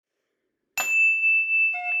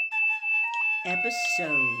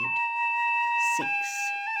Episode 6.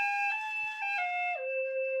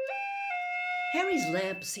 Harry's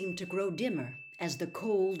lamp seemed to grow dimmer as the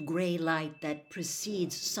cold gray light that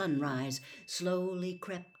precedes sunrise slowly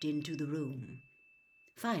crept into the room.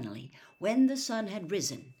 Finally, when the sun had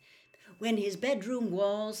risen, when his bedroom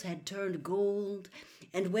walls had turned gold,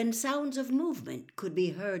 and when sounds of movement could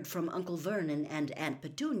be heard from Uncle Vernon and Aunt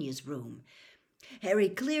Petunia's room, Harry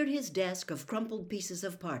cleared his desk of crumpled pieces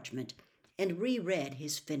of parchment and reread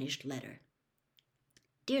his finished letter.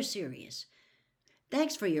 Dear Sirius,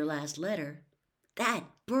 thanks for your last letter. That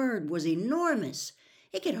bird was enormous.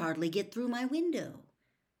 It could hardly get through my window.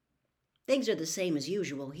 Things are the same as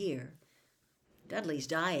usual here. Dudley's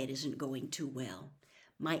diet isn't going too well.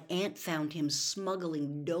 My aunt found him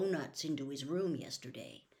smuggling doughnuts into his room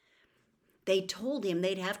yesterday. They told him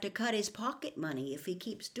they'd have to cut his pocket money if he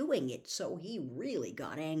keeps doing it, so he really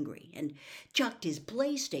got angry and chucked his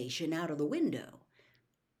PlayStation out of the window.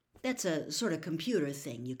 That's a sort of computer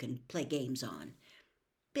thing you can play games on.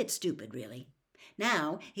 Bit stupid, really.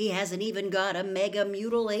 Now he hasn't even got a Mega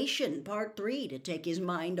Mutilation Part 3 to take his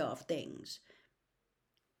mind off things.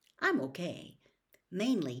 I'm okay,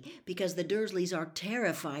 mainly because the Dursleys are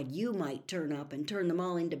terrified you might turn up and turn them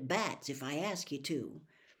all into bats if I ask you to.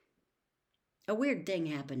 A weird thing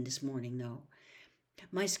happened this morning, though.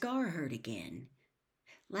 My scar hurt again.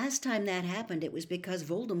 Last time that happened, it was because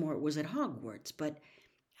Voldemort was at Hogwarts, but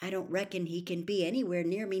I don't reckon he can be anywhere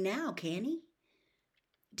near me now, can he?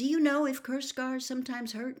 Do you know if curse scars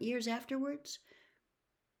sometimes hurt years afterwards?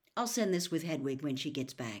 I'll send this with Hedwig when she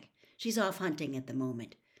gets back. She's off hunting at the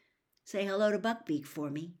moment. Say hello to Buckbeak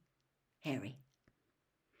for me. Harry.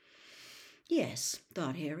 Yes,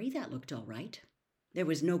 thought Harry, that looked all right. There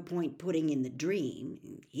was no point putting in the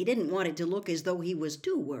dream. He didn't want it to look as though he was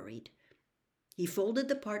too worried. He folded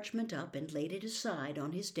the parchment up and laid it aside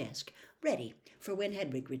on his desk, ready for when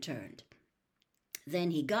Hedwig returned.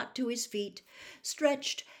 Then he got to his feet,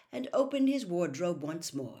 stretched, and opened his wardrobe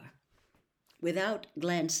once more. Without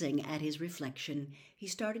glancing at his reflection, he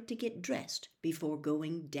started to get dressed before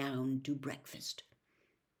going down to breakfast.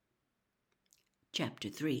 Chapter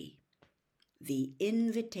 3. The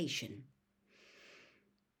Invitation.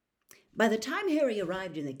 By the time Harry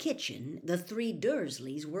arrived in the kitchen, the three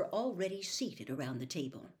Dursleys were already seated around the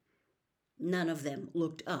table. None of them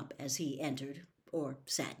looked up as he entered or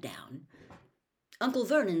sat down. Uncle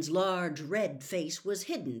Vernon's large red face was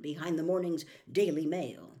hidden behind the morning's Daily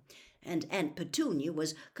Mail, and Aunt Petunia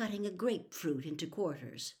was cutting a grapefruit into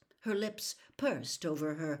quarters, her lips pursed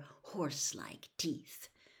over her horse-like teeth.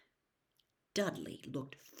 Dudley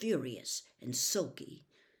looked furious and sulky,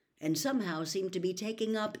 and somehow seemed to be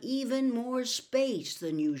taking up even more space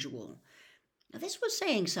than usual. Now, this was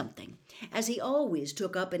saying something, as he always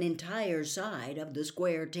took up an entire side of the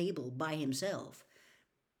square table by himself.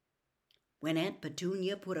 When Aunt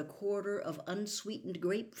Petunia put a quarter of unsweetened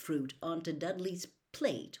grapefruit onto Dudley's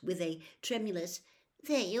plate with a tremulous,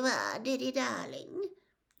 "There you are, Diddy darling,"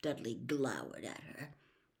 Dudley glowered at her.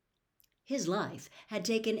 His life had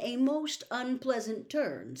taken a most unpleasant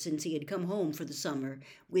turn since he had come home for the summer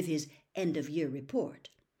with his end-of-year report.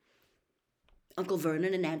 Uncle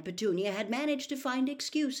Vernon and Aunt Petunia had managed to find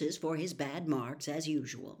excuses for his bad marks as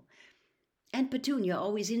usual. Aunt Petunia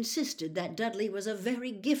always insisted that Dudley was a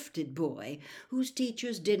very gifted boy whose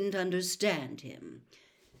teachers didn't understand him,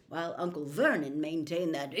 while Uncle Vernon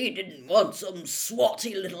maintained that he didn't want some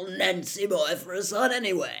swotty little Nancy boy for a son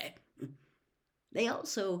anyway. They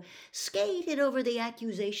also skated over the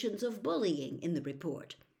accusations of bullying in the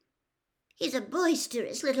report. "He's a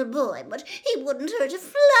boisterous little boy, but he wouldn't hurt a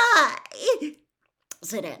fly,"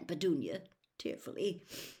 said Aunt Petunia tearfully.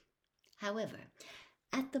 However,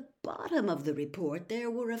 at the bottom of the report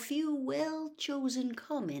there were a few well-chosen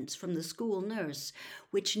comments from the school nurse,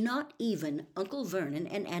 which not even Uncle Vernon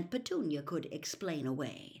and Aunt Petunia could explain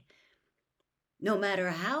away. No matter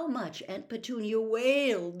how much Aunt Petunia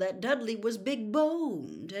wailed that Dudley was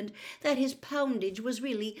big-boned, and that his poundage was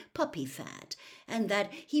really puppy fat, and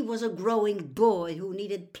that he was a growing boy who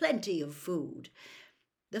needed plenty of food,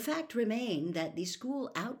 the fact remained that the school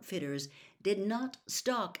outfitters did not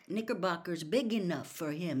stock knickerbockers big enough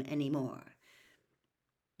for him anymore.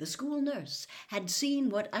 The school nurse had seen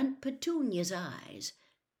what Aunt Petunia's eyes,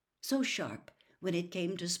 so sharp when it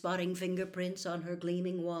came to spotting fingerprints on her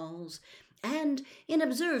gleaming walls, and in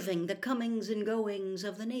observing the comings and goings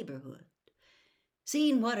of the neighborhood,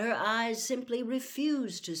 seen what her eyes simply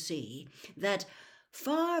refused to see, that,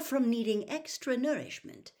 far from needing extra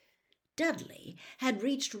nourishment, Dudley had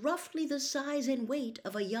reached roughly the size and weight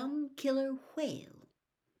of a young killer whale.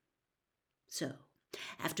 So,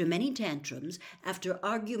 After many tantrums, after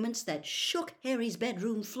arguments that shook Harry's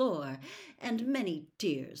bedroom floor, and many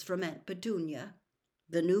tears from Aunt Petunia,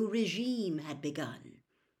 the new regime had begun.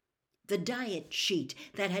 The diet sheet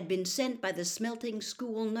that had been sent by the smelting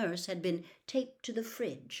school nurse had been taped to the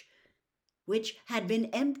fridge, which had been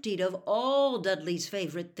emptied of all Dudley's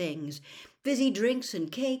favorite things, fizzy drinks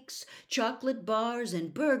and cakes, chocolate bars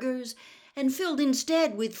and burgers, and filled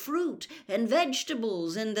instead with fruit and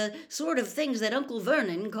vegetables and the sort of things that Uncle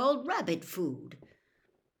Vernon called rabbit food.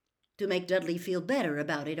 To make Dudley feel better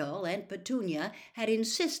about it all, Aunt Petunia had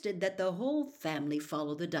insisted that the whole family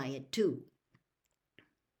follow the diet too.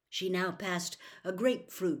 She now passed a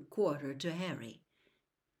grapefruit quarter to Harry.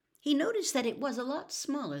 He noticed that it was a lot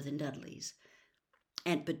smaller than Dudley's.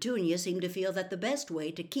 Aunt Petunia seemed to feel that the best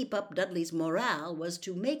way to keep up Dudley's morale was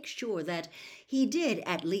to make sure that he did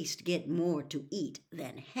at least get more to eat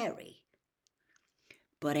than Harry.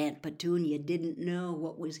 But Aunt Petunia didn't know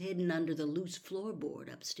what was hidden under the loose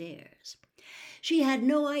floorboard upstairs. She had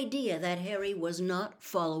no idea that Harry was not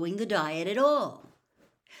following the diet at all.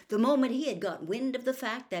 The moment he had got wind of the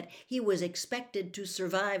fact that he was expected to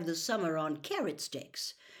survive the summer on carrot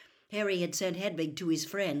sticks, Harry had sent Hedwig to his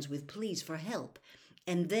friends with pleas for help,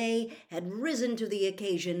 and they had risen to the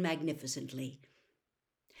occasion magnificently.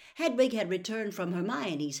 Hedwig had returned from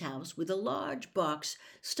Hermione's house with a large box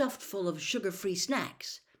stuffed full of sugar-free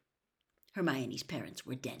snacks. Hermione's parents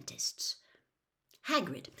were dentists.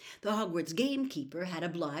 Hagrid, the Hogwarts gamekeeper, had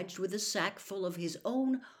obliged with a sack full of his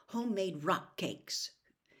own homemade rock cakes.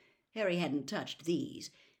 Harry hadn't touched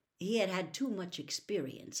these. He had had too much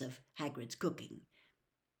experience of Hagrid's cooking.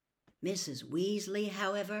 Mrs. Weasley,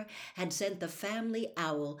 however, had sent the family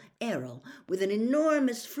owl, Errol, with an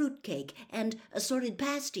enormous fruitcake and assorted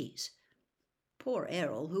pasties. Poor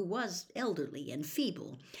Errol, who was elderly and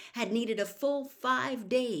feeble, had needed a full 5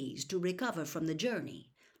 days to recover from the journey.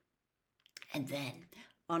 And then,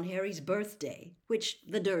 on Harry's birthday, which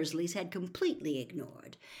the Dursleys had completely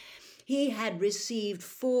ignored, he had received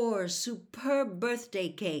 4 superb birthday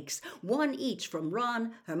cakes, 1 each from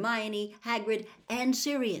Ron, Hermione, Hagrid, and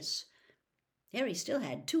Sirius. Harry still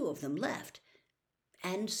had 2 of them left,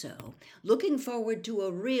 and so, looking forward to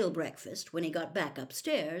a real breakfast when he got back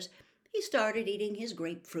upstairs, he started eating his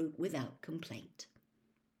grapefruit without complaint.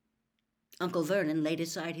 Uncle Vernon laid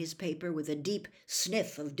aside his paper with a deep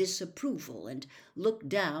sniff of disapproval and looked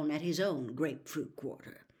down at his own grapefruit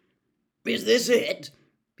quarter. "Is this it?"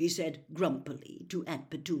 he said grumpily to Aunt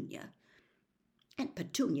Petunia. Aunt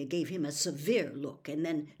Petunia gave him a severe look and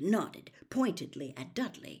then nodded pointedly at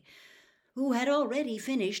Dudley, who had already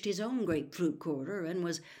finished his own grapefruit quarter and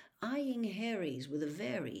was eyeing Harry's with a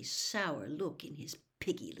very sour look in his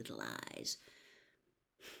piggy little eyes.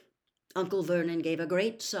 Uncle Vernon gave a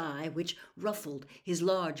great sigh which ruffled his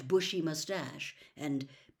large bushy mustache and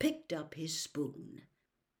picked up his spoon.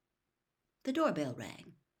 The doorbell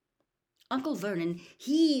rang. Uncle Vernon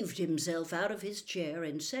heaved himself out of his chair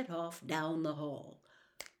and set off down the hall.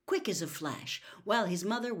 Quick as a flash, while his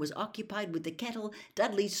mother was occupied with the kettle,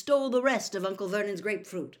 Dudley stole the rest of Uncle Vernon's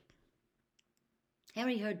grapefruit.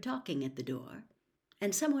 Harry heard talking at the door,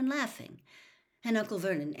 and someone laughing, and Uncle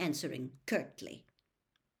Vernon answering curtly.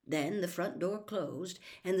 Then the front door closed,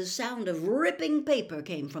 and the sound of ripping paper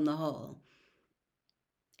came from the hall.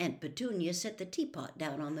 Aunt Petunia set the teapot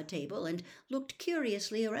down on the table and looked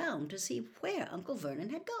curiously around to see where Uncle Vernon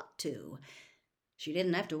had got to. She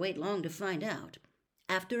didn't have to wait long to find out.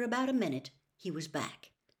 After about a minute, he was back.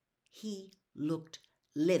 He looked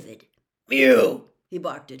livid. "You!" he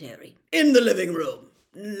barked at Harry. "In the living room.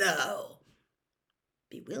 Now."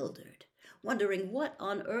 Bewildered, wondering what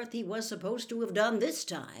on earth he was supposed to have done this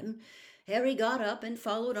time, Harry got up and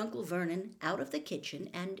followed Uncle Vernon out of the kitchen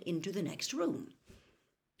and into the next room.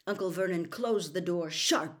 Uncle Vernon closed the door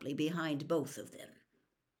sharply behind both of them.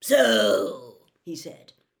 "So," he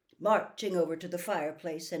said, marching over to the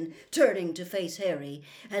fireplace and turning to face Harry,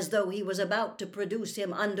 as though he was about to produce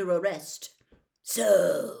him under arrest.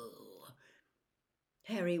 "So."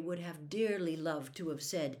 Harry would have dearly loved to have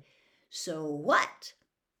said, "So what?"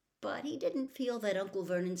 But he didn't feel that Uncle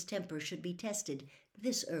Vernon's temper should be tested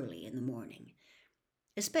this early in the morning,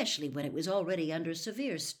 especially when it was already under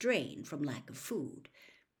severe strain from lack of food.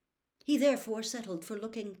 He therefore settled for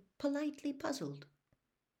looking politely puzzled.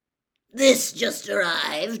 "This just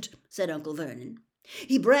arrived," said Uncle Vernon.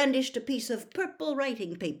 He brandished a piece of purple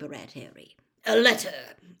writing paper at Harry. "A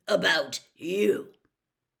letter about you."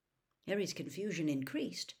 Harry's confusion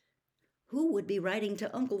increased. Who would be writing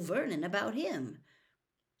to Uncle Vernon about him?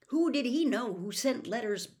 Who did he know who sent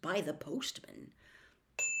letters by the postman?